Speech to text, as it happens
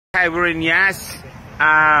Okay, we're in Yass,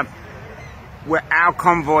 where our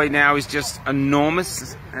convoy now is just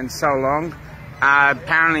enormous and so long.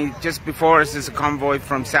 Apparently, just before us is a convoy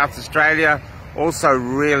from South Australia, also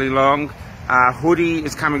really long. Hoodie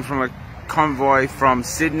is coming from a convoy from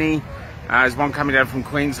Sydney. There's one coming down from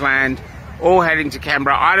Queensland, all heading to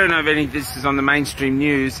Canberra. I don't know if any of this is on the mainstream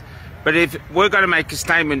news, but if we're going to make a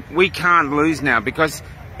statement, we can't lose now, because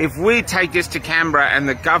if we take this to Canberra and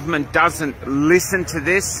the government doesn't listen to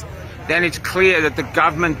this, then it's clear that the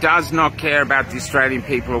government does not care about the Australian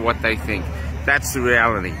people or what they think. That's the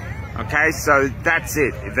reality. Okay, so that's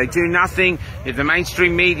it. If they do nothing, if the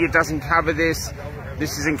mainstream media doesn't cover this,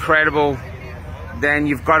 this is incredible, then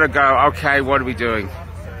you've got to go, okay, what are we doing?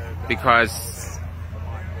 Because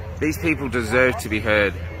these people deserve to be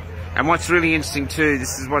heard. And what's really interesting too,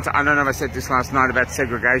 this is what, I don't know if I said this last night about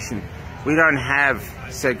segregation. We don't have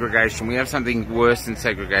segregation. We have something worse than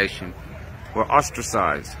segregation. We're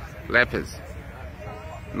ostracized, lepers.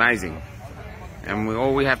 Amazing. And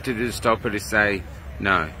all we have to do to stop it is say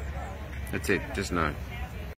no. That's it, just no.